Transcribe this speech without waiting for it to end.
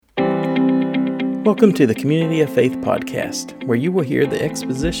Welcome to the Community of Faith podcast, where you will hear the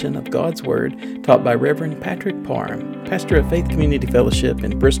exposition of God's Word taught by Reverend Patrick Parham, pastor of Faith Community Fellowship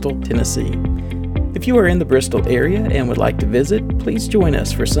in Bristol, Tennessee. If you are in the Bristol area and would like to visit, please join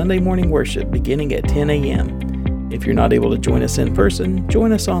us for Sunday morning worship beginning at 10 a.m. If you're not able to join us in person,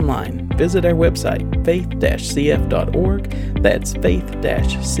 join us online. Visit our website, faith-cf.org. That's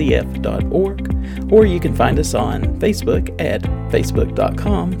faith-cf.org. Or you can find us on Facebook at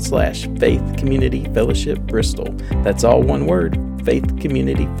facebook.com/Faith Community Fellowship Bristol. That's all one word, Faith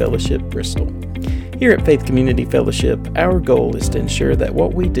Community Fellowship Bristol. Here at Faith Community Fellowship, our goal is to ensure that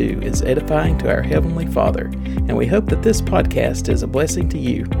what we do is edifying to our Heavenly Father, and we hope that this podcast is a blessing to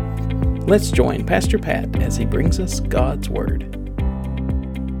you. Let's join Pastor Pat as he brings us God's Word.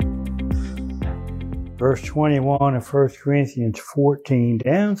 Verse 21 of 1 Corinthians 14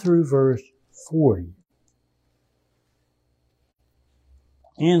 down through verse 40.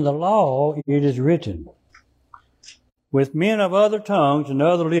 In the law it is written, with men of other tongues and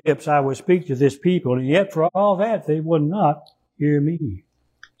other lips I will speak to this people, and yet for all that they would not hear me,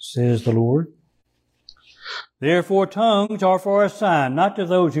 says the Lord. Therefore tongues are for a sign, not to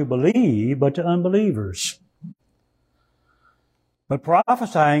those who believe, but to unbelievers. But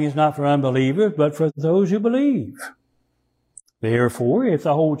prophesying is not for unbelievers, but for those who believe. Therefore, if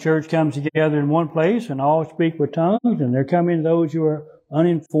the whole church comes together in one place and all speak with tongues, and there come in those who are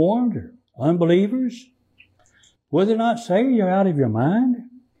uninformed or unbelievers, will they not say you're out of your mind?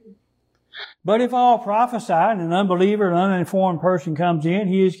 But if all prophesy and an unbeliever, an uninformed person comes in,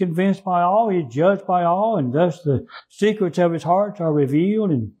 he is convinced by all, he is judged by all, and thus the secrets of his heart are revealed,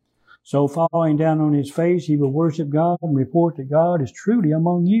 and so falling down on his face, he will worship God and report that God is truly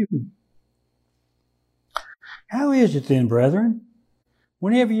among you. How is it then, brethren?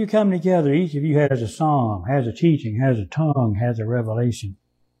 Whenever you come together, each of you has a psalm, has a teaching, has a tongue, has a revelation,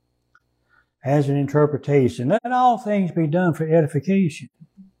 has an interpretation. Let all things be done for edification.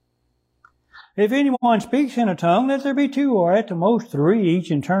 If anyone speaks in a tongue, let there be two, or at the most three,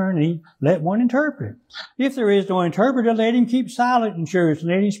 each in turn, let one interpret. If there is no interpreter, let him keep silent in church, and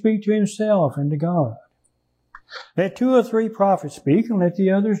let him speak to himself and to God. Let two or three prophets speak, and let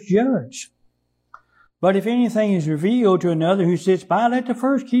the others judge. But if anything is revealed to another who sits by, let the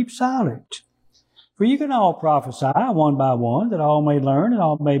first keep silent. For you can all prophesy one by one, that all may learn and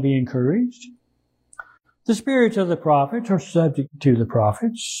all may be encouraged. The spirits of the prophets are subject to the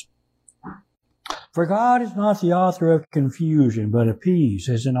prophets. For God is not the author of confusion, but of peace,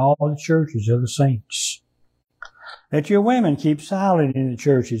 as in all the churches of the saints. Let your women keep silent in the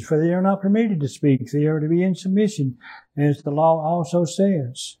churches, for they are not permitted to speak. They are to be in submission, as the law also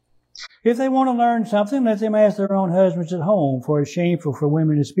says. If they want to learn something, let them ask their own husbands at home, for it's shameful for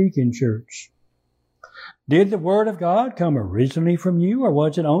women to speak in church. Did the word of God come originally from you, or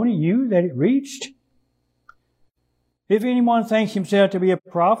was it only you that it reached? If anyone thinks himself to be a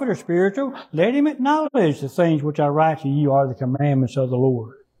prophet or spiritual, let him acknowledge the things which I write to you are the commandments of the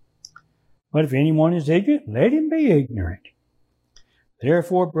Lord. But if anyone is ignorant, let him be ignorant.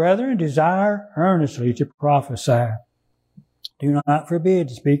 Therefore, brethren, desire earnestly to prophesy. Do not forbid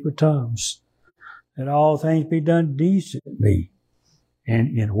to speak with tongues. Let all things be done decently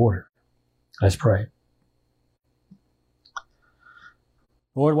and in order. Let's pray.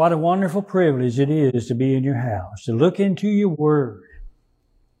 Lord, what a wonderful privilege it is to be in your house, to look into your word,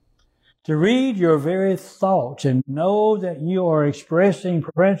 to read your very thoughts and know that you are expressing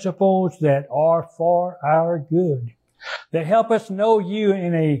principles that are for our good, that help us know you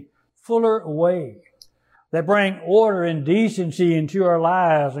in a fuller way, that bring order and decency into our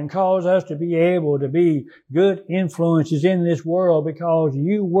lives and cause us to be able to be good influences in this world because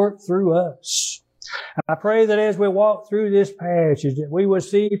you work through us. I pray that as we walk through this passage that we will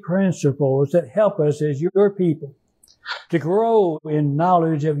see principles that help us as your people to grow in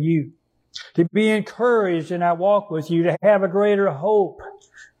knowledge of you, to be encouraged in our walk with you, to have a greater hope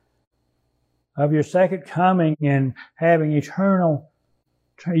of your second coming and having eternity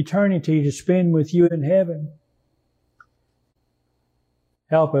to spend with you in heaven.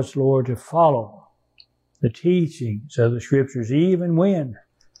 Help us, Lord, to follow the teachings of the Scriptures even when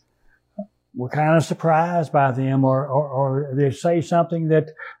we're kind of surprised by them or they say something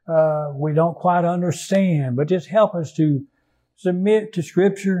that we don't quite understand. But just help us to submit to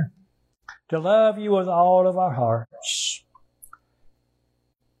Scripture, to love you with all of our hearts,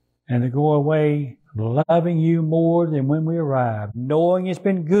 and to go away loving you more than when we arrived, knowing it's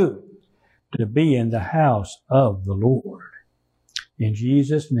been good to be in the house of the Lord. In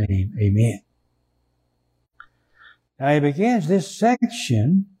Jesus' name, amen. Now he begins this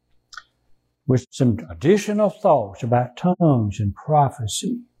section with some additional thoughts about tongues and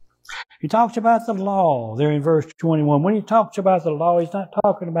prophecy. He talks about the law there in verse 21. When he talks about the law, he's not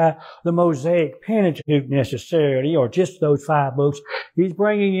talking about the Mosaic Pentateuch necessarily, or just those 5 books. He's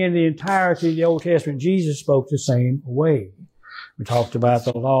bringing in the entirety of the Old Testament. Jesus spoke the same way. We talked about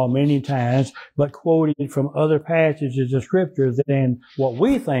the law many times, but quoted from other passages of Scripture than what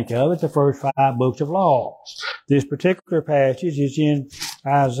we think of as the first 5 books of law. This particular passage is in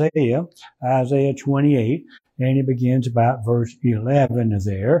Isaiah 28, and it begins about verse 11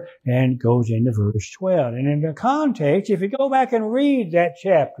 there and goes into verse 12. And in the context, if you go back and read that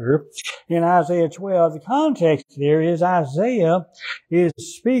chapter in Isaiah 12, the context there is Isaiah is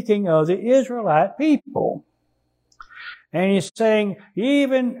speaking of the Israelite people. And he's saying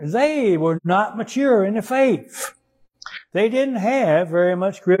even they were not mature in the faith. They didn't have very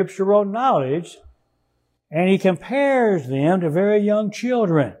much scriptural knowledge. And he compares them to very young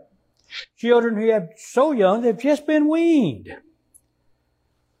children. Children who are so young they've just been weaned.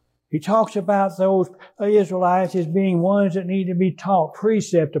 He talks about those Israelites as being ones that need to be taught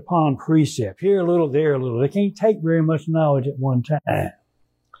precept upon precept. Here a little, there a little. They can't take very much knowledge at one time.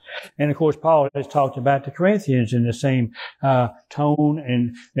 And of course, Paul has talked about the Corinthians in the same tone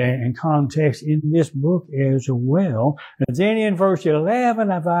and context in this book as well. And then in verse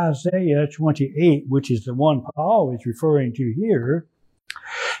 11 of Isaiah 28, which is the one Paul is referring to here,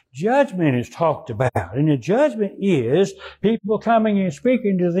 judgment is talked about. And the judgment is people coming and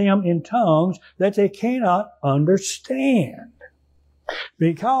speaking to them in tongues that they cannot understand.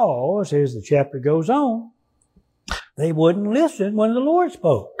 Because, as the chapter goes on, they wouldn't listen when the Lord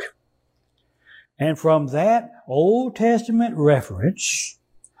spoke. And from that Old Testament reference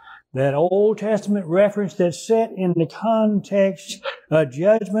that's set in the context of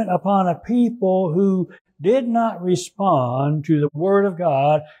judgment upon a people who did not respond to the Word of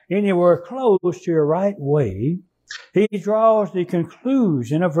God anywhere close to the right way, he draws the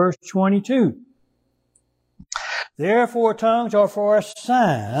conclusion of verse 22. Therefore, tongues are for a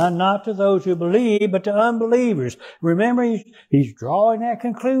sign, not to those who believe, but to unbelievers. Remember, he's drawing that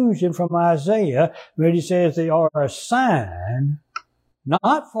conclusion from Isaiah, where he says they are a sign,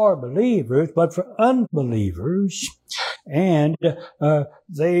 not for believers, but for unbelievers. And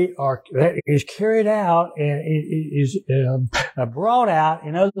that is carried out and it is brought out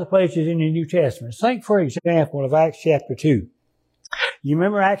in other places in the New Testament. Think, for example, of Acts chapter 2. You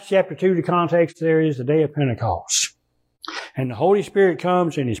remember Acts chapter 2, the context there is the day of Pentecost. And the Holy Spirit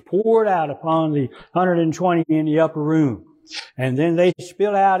comes and is poured out upon the 120 in the upper room. And then they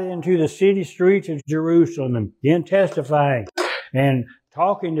spill out into the city streets of Jerusalem and begin testifying and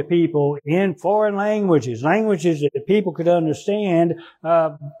talking to people in foreign languages that the people could understand,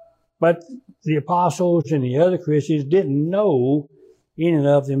 but the apostles and the other Christians didn't know in and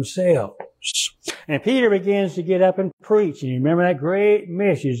of themselves. And Peter begins to get up and preach. And you remember that great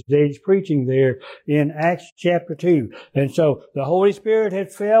message that he's preaching there in Acts chapter 2. And so the Holy Spirit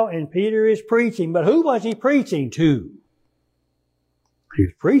had fell and Peter is preaching. But who was he preaching to? He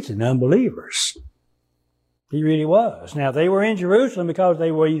was preaching to unbelievers. He really was. Now, they were in Jerusalem because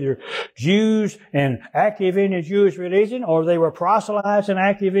they were either Jews and active in the Jewish religion, or they were proselytes and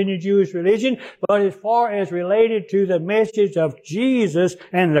active in the Jewish religion. But as far as related to the message of Jesus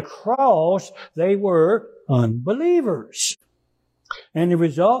and the cross, they were unbelievers. And the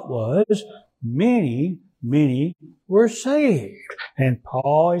result was many were saved. And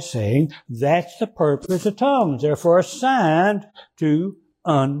Paul is saying that's the purpose of tongues. They're for a sign to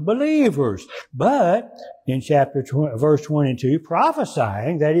unbelievers. But in verse 22,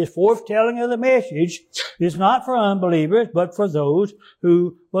 prophesying, that is foretelling of the message, is not for unbelievers, but for those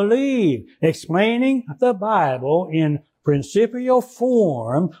who believe. Explaining the Bible in principial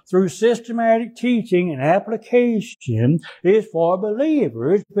form through systematic teaching and application is for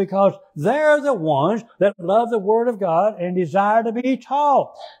believers, because they're the ones that love the Word of God and desire to be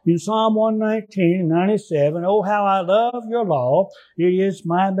taught. In Psalm 119 and 97, oh, how I love your law. It is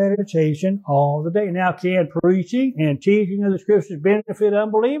my meditation all the day. Now, can preaching and teaching of the Scriptures benefit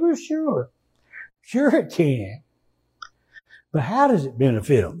unbelievers? Sure. Sure it can. But how does it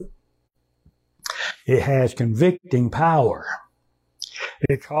benefit them? It has convicting power.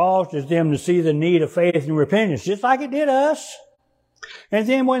 It causes them to see the need of faith and repentance, just like it did us. And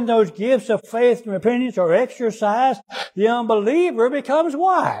then when those gifts of faith and repentance are exercised, the unbeliever becomes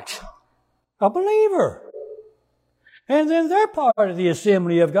what? A believer. And then they're part of the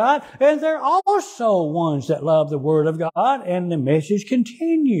assembly of God, and they're also ones that love the Word of God, and the message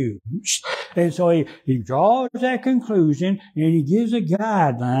continues. And so he draws that conclusion, and he gives a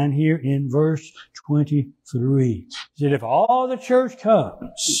guideline here in verse 23. He said, if all the church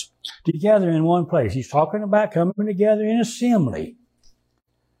comes together in one place, he's talking about coming together in assembly.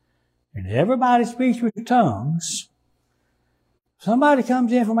 and everybody speaks with tongues, somebody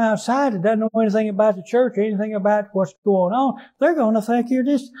comes in from outside that doesn't know anything about the church or anything about what's going on, they're going to think you're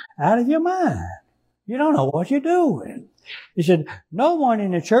just out of your mind. You don't know what you're doing. He said, no one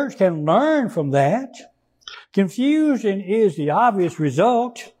in the church can learn from that. Confusion is the obvious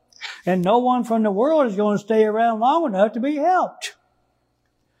result, and no one from the world is going to stay around long enough to be helped.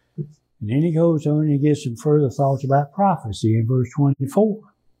 And then he goes on and he gives some further thoughts about prophecy in verse 24.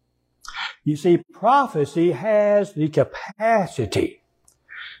 You see, prophecy has the capacity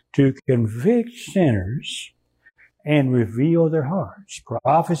to convict sinners and reveal their hearts.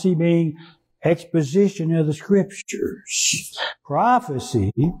 Prophecy being exposition of the Scriptures.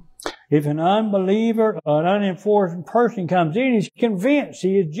 Prophecy, if an unbeliever or an uninformed person comes in, he's convinced,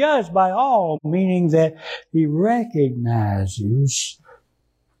 he is judged by all, meaning that he recognizes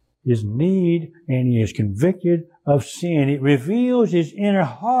his need and he is convicted of sin. It reveals his inner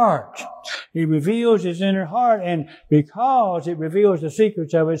heart. It reveals his inner heart, and because it reveals the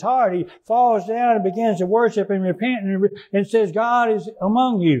secrets of his heart, he falls down and begins to worship and repent and says, God is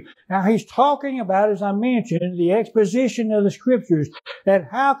among you. Now he's talking about, as I mentioned, the exposition of the Scriptures. And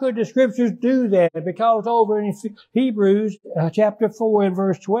how could the Scriptures do that? Because over in Hebrews chapter 4 and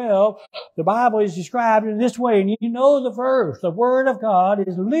verse 12, the Bible is described in this way, and you know the verse, the Word of God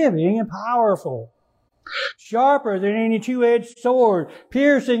is living and powerful, sharper than any two-edged sword,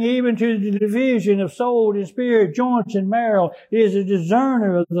 piercing even to the division of soul and spirit, joints and marrow, is a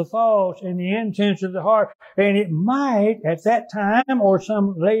discerner of the thoughts and the intents of the heart. And it might, at that time or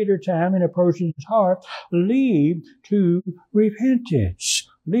some later time in a person's heart, lead to repentance.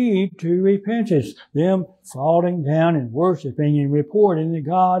 Lead to repentance. Them falling down and worshiping and reporting that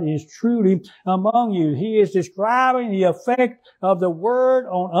God is truly among you. He is describing the effect of the Word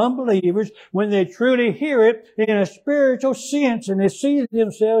on unbelievers when they truly hear it in a spiritual sense and they see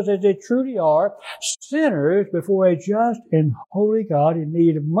themselves as they truly are, sinners before a just and holy God in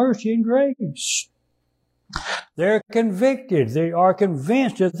need of mercy and grace. They're convicted. They are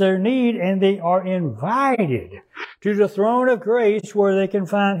convinced of their need, and they are invited to the throne of grace where they can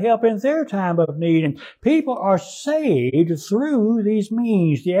find help in their time of need. And people are saved through these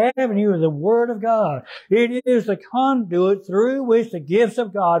means, the avenue of the Word of God. It is the conduit through which the gifts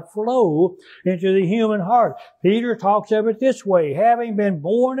of God flow into the human heart. Peter talks of it this way: having been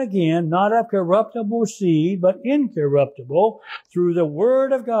born again, not of corruptible seed, but incorruptible, through the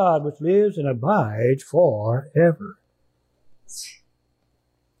Word of God, which lives and abides forever.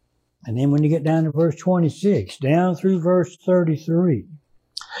 And then when you get down to verse 26, down through verse 33,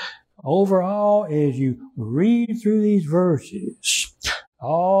 overall, as you read through these verses,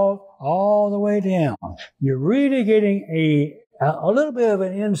 all the way down, you're really getting a little bit of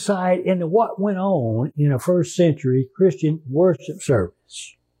an insight into what went on in a first century Christian worship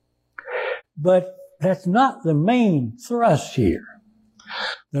service. But that's not the main thrust here.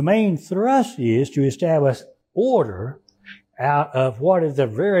 The main thrust is to establish order out of what is the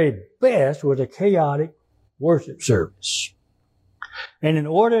very best was a chaotic worship service. And in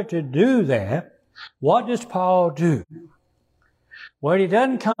order to do that, what does Paul do? Well, he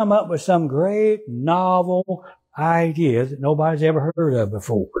doesn't come up with some great novel idea that nobody's ever heard of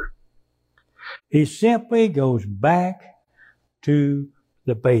before. He simply goes back to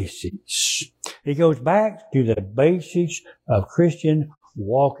the basics. He goes back to the basics of Christian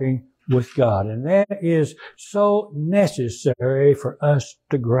walking with God. And that is so necessary for us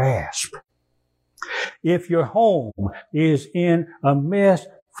to grasp. If your home is in a mess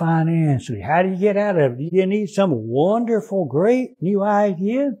financially, how do you get out of it? Do you need some wonderful, great new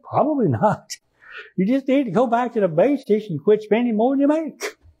idea? Probably not. You just need to go back to the basics and quit spending more than you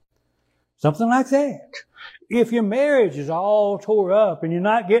make. Something like that. If your marriage is all tore up and you're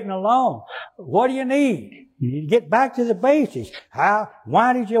not getting along, what do you need? You need to get back to the basics.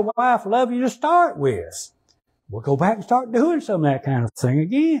 Why did your wife love you to start with? Well, go back and start doing some of that kind of thing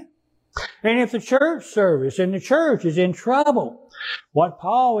again. And if the church service and the church is in trouble, what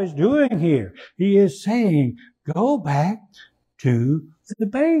Paul is doing here, he is saying, go back to the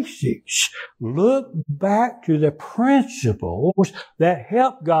basics. Look back to the principles that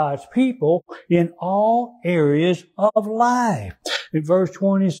help God's people in all areas of life. In verse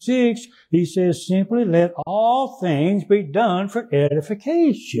 26, he says simply, let all things be done for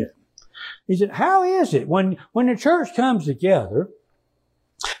edification. He said, how is it when the church comes together,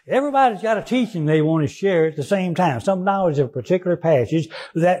 everybody's got a teaching they want to share at the same time, some knowledge of a particular passage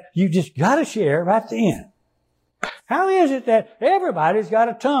that you just got to share right then. How is it that everybody's got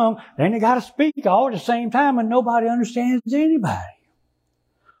a tongue and they got to speak all at the same time and nobody understands anybody?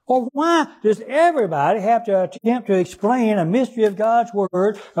 Or why does everybody have to attempt to explain a mystery of God's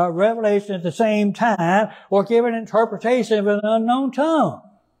Word, revelation at the same time, or give an interpretation of an unknown tongue?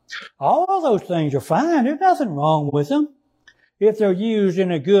 All of those things are fine. There's nothing wrong with them if they're used in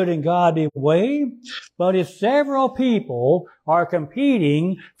a good and godly way. But if several people are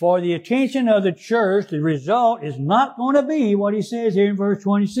competing for the attention of the church, the result is not going to be what he says here in verse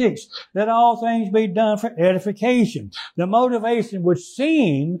 26, that all things be done for edification. The motivation would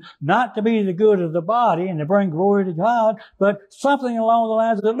seem not to be the good of the body and to bring glory to God, but something along the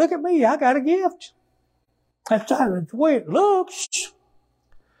lines of, look at me, I got a gift. That's the way it looks.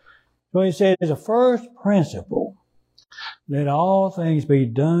 So he says, the first principle, let all things be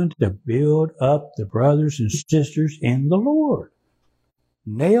done to build up the brothers and sisters in the Lord.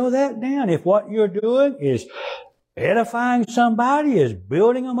 Nail that down. If what you're doing is edifying somebody, is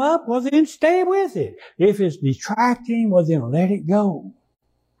building them up, well then stay with it. If it's detracting, well then let it go.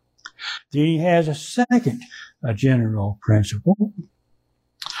 Then he has a second general principle.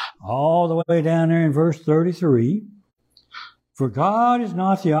 All the way down there in verse 33. For God is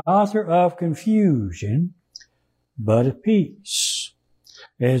not the author of confusion, but of peace,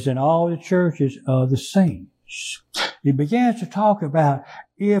 as in all the churches of the saints. He begins to talk about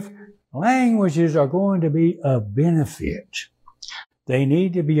if languages are going to be of benefit, they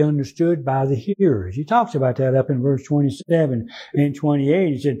need to be understood by the hearers. He talks about that up in verse 27 and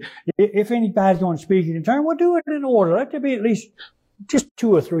 28. He said, if anybody's going to speak in turn, we'll do it in order. Let there be at least just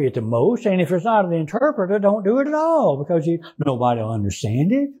 2 or 3 at the most. And if there's not an interpreter, don't do it at all, because nobody will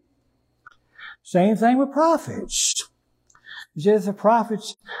understand it. Same thing with prophets. He says, if the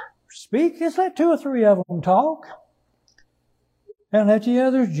prophets speak, just let 2 or 3 of them talk. And let the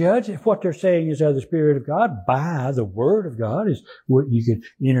others judge if what they're saying is of the Spirit of God by the Word of God, is what you could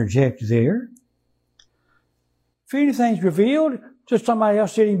interject there. If anything's revealed to somebody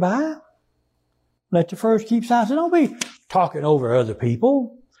else sitting by, let the first keep silence. Don't be talking over other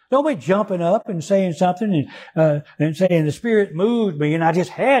people. Don't be jumping up and saying something and saying the Spirit moved me and I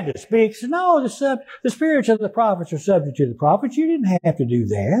just had to speak. So no, the spirits of the prophets are subject to the prophets. You didn't have to do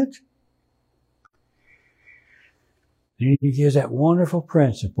that. Then he gives that wonderful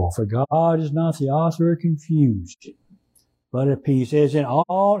principle. For God is not the author of confusion, but of peace, as in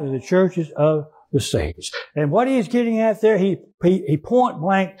all of the churches of the saints. And what he's getting at there, he point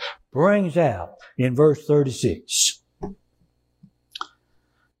blank brings out in verse 36.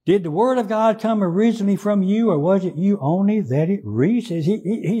 Did the Word of God come originally from you, or was it you only that it reached?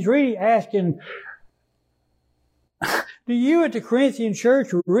 He's really asking, do you at the Corinthian church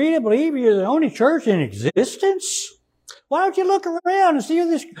really believe you're the only church in existence? Why don't you look around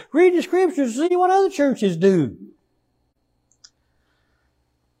and read the Scriptures and see what other churches do?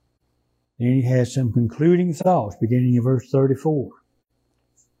 Then he has some concluding thoughts beginning in verse 34.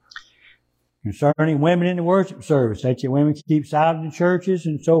 Concerning women in the worship service, that your women keep silent in churches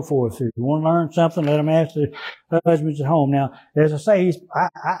and so forth. If you want to learn something, let them ask their husbands at home. Now, as I say,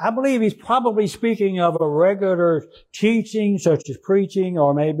 I believe he's probably speaking of a regular teaching, such as preaching,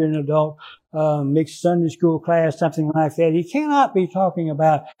 or maybe an adult mixed Sunday school class, something like that. He cannot be talking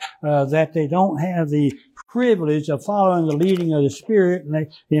about that they don't have the privilege of following the leading of the Spirit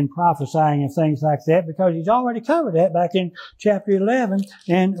in prophesying and things like that, because he's already covered that back in chapter 11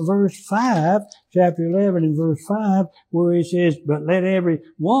 and verse 5. Chapter 11 and verse 5, where he says, but let every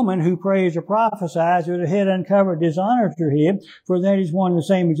woman who prays or prophesies with her head uncovered dishonor to him, for that is one the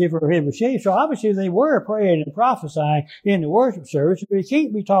same as if her head was shaved. So obviously they were praying and prophesying in the worship service. He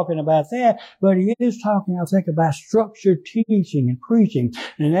can't be talking about that, but he is talking, I think, about structured teaching and preaching,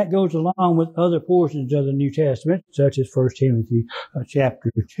 and that goes along with other portions of the New Testament, such as 1 Timothy chapter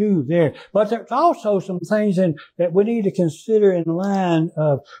 2 there. But there's also some things that we need to consider in line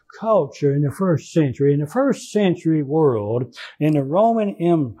of culture in the first century. In the first century world, in the Roman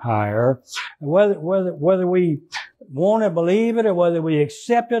Empire, whether we want to believe it, or whether we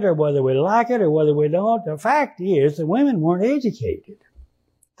accept it, or whether we like it, or whether we don't, the fact is the women weren't educated.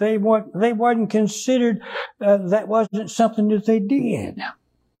 They weren't considered, that wasn't something that they did.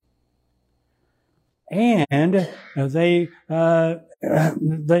 And they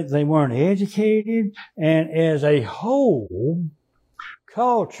weren't educated, and as a whole,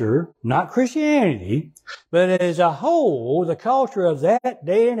 culture, not Christianity, but as a whole, the culture of that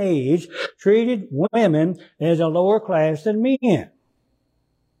day and age treated women as a lower class than men.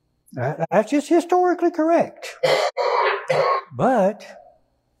 That's just historically correct. But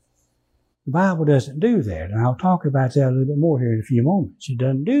the Bible doesn't do that, and I'll talk about that a little bit more here in a few moments. It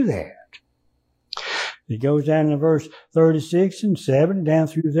doesn't do that. It goes down to verse 36 and 7, down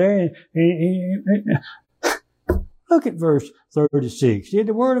through there, and Look at verse 36. Did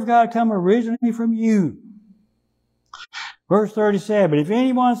the word of God come originally from you? Verse 37, if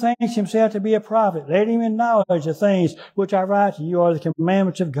anyone thinks himself to be a prophet, let him acknowledge the things which I write to you are the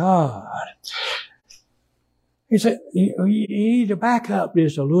commandments of God. He said, you need to back up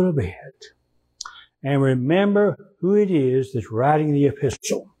this a little bit and remember who it is that's writing the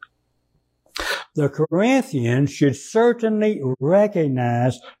epistle. The Corinthians should certainly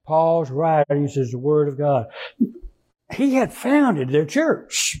recognize Paul's writings as the Word of God. He had founded their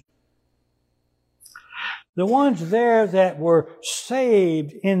church. The ones there that were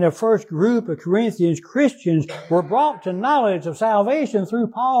saved in the first group of Corinthians Christians were brought to knowledge of salvation through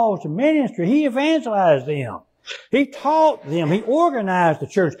Paul's ministry. He evangelized them. He taught them. He organized the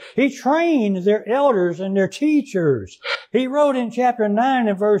church. He trained their elders and their teachers. He wrote in chapter 9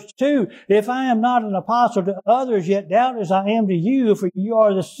 and verse 2, if I am not an apostle to others, yet doubtless I am to you, for you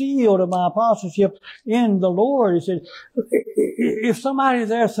are the seal of my apostleship in the Lord. He said, if somebody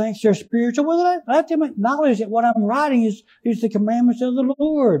there thinks they're spiritual, well, let them acknowledge that what I'm writing is the commandments of the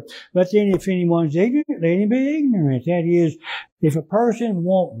Lord. But then if anyone's ignorant, let him be ignorant. That is, if a person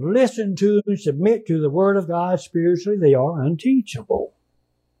won't listen to and submit to the Word of God spiritually, they are unteachable.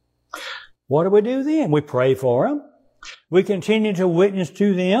 What do we do then? We pray for them. We continue to witness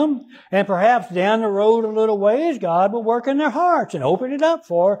to them. And perhaps down the road a little ways, God will work in their hearts and open it up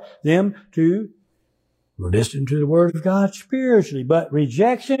for them to listen to the Word of God spiritually. But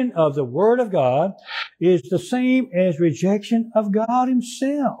rejection of the Word of God is the same as rejection of God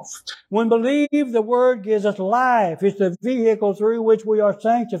Himself. When believed, the Word gives us life. It's the vehicle through which we are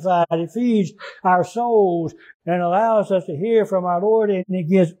sanctified. It feeds our souls and allows us to hear from our Lord, and it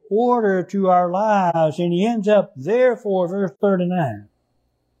gives order to our lives. And He ends up, therefore, verse 39.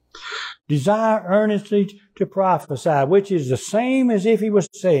 Desire earnestly to prophesy, which is the same as if He was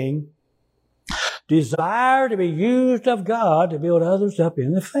saying, desire to be used of God to build others up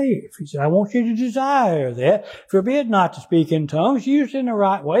in the faith. He said, I want you to desire that. Forbid not to speak in tongues, used in the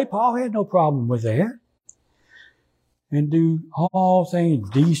right way. Paul had no problem with that. And do all things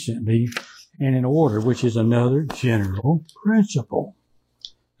decently and in order, which is another general principle.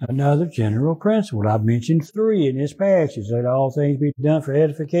 Another general principle. I've mentioned 3 in this passage. Let all things be done for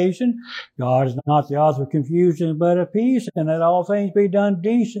edification. God is not the author of confusion, but of peace. And let all things be done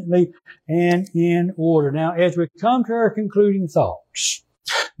decently and in order. Now, as we come to our concluding thoughts,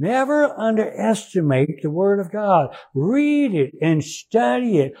 never underestimate the Word of God. Read it and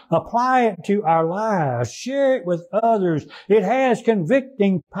study it. Apply it to our lives. Share it with others. It has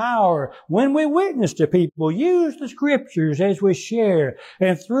convicting power. When we witness to people, use the Scriptures as we share.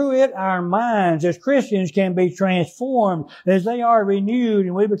 And through it, our minds as Christians can be transformed as they are renewed,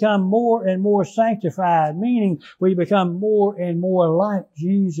 and we become more and more sanctified, meaning we become more and more like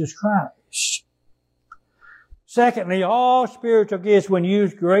Jesus Christ. Secondly, all spiritual gifts, when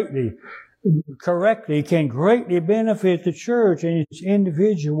used correctly, can greatly benefit the church and its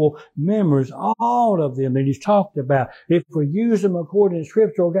individual members. All of them that He's talked about, if we use them according to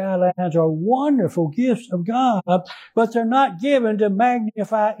scriptural guidelines, are wonderful gifts of God, but they're not given to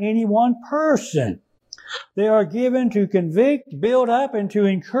magnify any one person. They are given to convict, build up, and to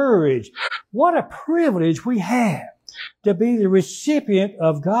encourage. What a privilege we have to be the recipient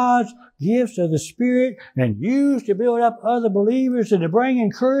of God's gifts of the Spirit and used to build up other believers and to bring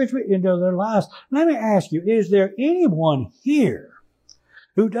encouragement into their lives. Let me ask you, is there anyone here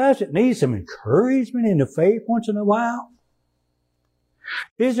who doesn't need some encouragement in the faith once in a while?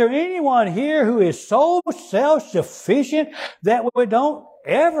 Is there anyone here who is so self-sufficient that we don't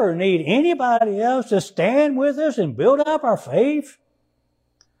ever need anybody else to stand with us and build up our faith?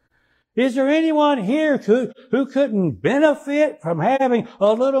 Is there anyone here who couldn't benefit from having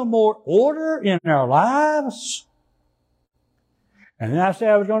a little more order in their lives? And then I said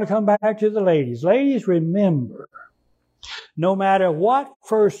I was going to come back to the ladies. Ladies, remember, no matter what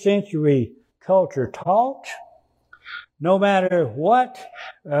first century culture taught, no matter what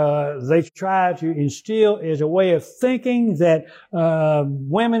they tried to instill as a way of thinking that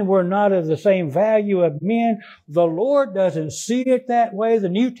women were not of the same value of men, the Lord doesn't see it that way. The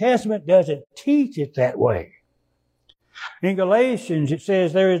New Testament doesn't teach it that way. In Galatians, it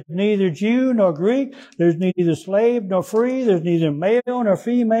says, there is neither Jew nor Greek, there's neither slave nor free, there's neither male nor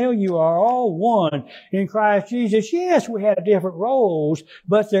female, you are all one in Christ Jesus. Yes, we have different roles,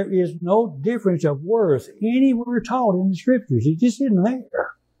 but there is no difference of worth anywhere taught in the Scriptures. It just isn't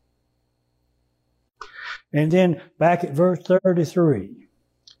there. And then back at verse 33,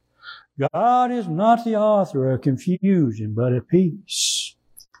 God is not the author of confusion, but of peace.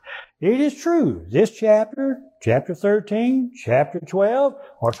 It is true, this chapter 13, chapter 12,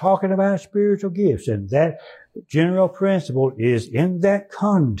 are talking about spiritual gifts, and that general principle is in that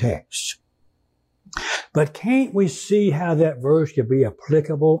context. But can't we see how that verse could be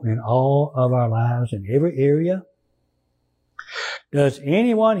applicable in all of our lives in every area? Does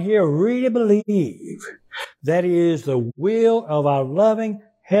anyone here really believe that it is the will of our loving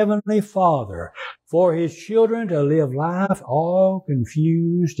Heavenly Father for His children to live life all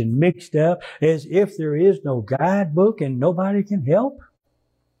confused and mixed up as if there is no guidebook and nobody can help?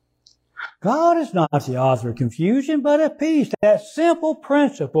 God is not the author of confusion, but of peace. That simple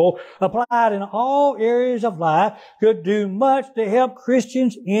principle applied in all areas of life could do much to help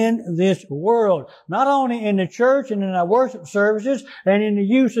Christians in this world. Not only in the church and in our worship services and in the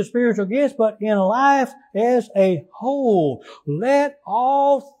use of spiritual gifts, but in life as a whole. Let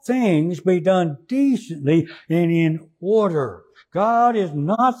all things be done decently and in order. God is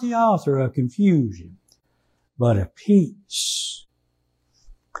not the author of confusion, but of peace.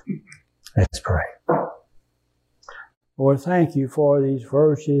 Let's pray. Lord, thank you for these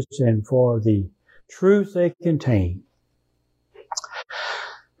verses and for the truth they contain.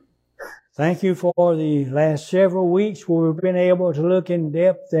 Thank you for the last several weeks where we've been able to look in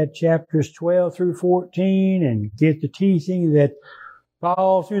depth at chapters 12 through 14 and get the teaching that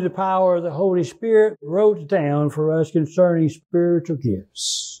Paul, through the power of the Holy Spirit, wrote down for us concerning spiritual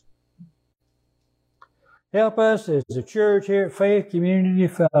gifts. Help us as a church here at Faith Community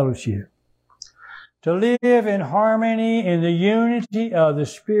Fellowship to live in harmony in the unity of the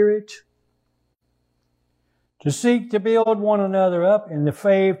Spirit, to seek to build one another up in the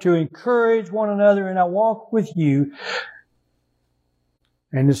faith, to encourage one another in our walk with you,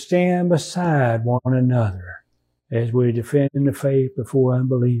 and to stand beside one another as we defend the faith before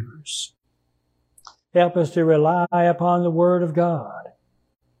unbelievers. Help us to rely upon the Word of God,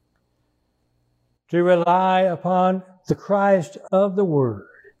 to rely upon the Christ of the Word,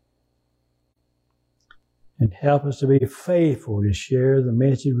 and help us to be faithful to share the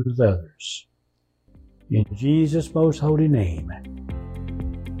message with others. In Jesus' most holy name,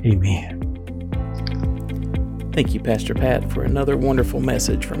 amen. Thank you, Pastor Pat, for another wonderful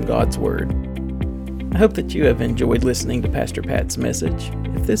message from God's Word. I hope that you have enjoyed listening to Pastor Pat's message.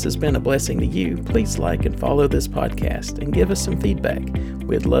 If this has been a blessing to you, please like and follow this podcast and give us some feedback.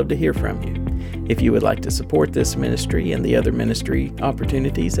 We'd love to hear from you. If you would like to support this ministry and the other ministry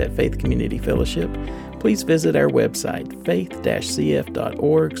opportunities at Faith Community Fellowship, please visit our website,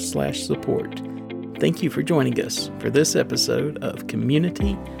 faith-cf.org/support. Thank you for joining us for this episode of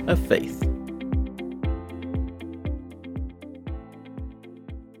Community of Faith.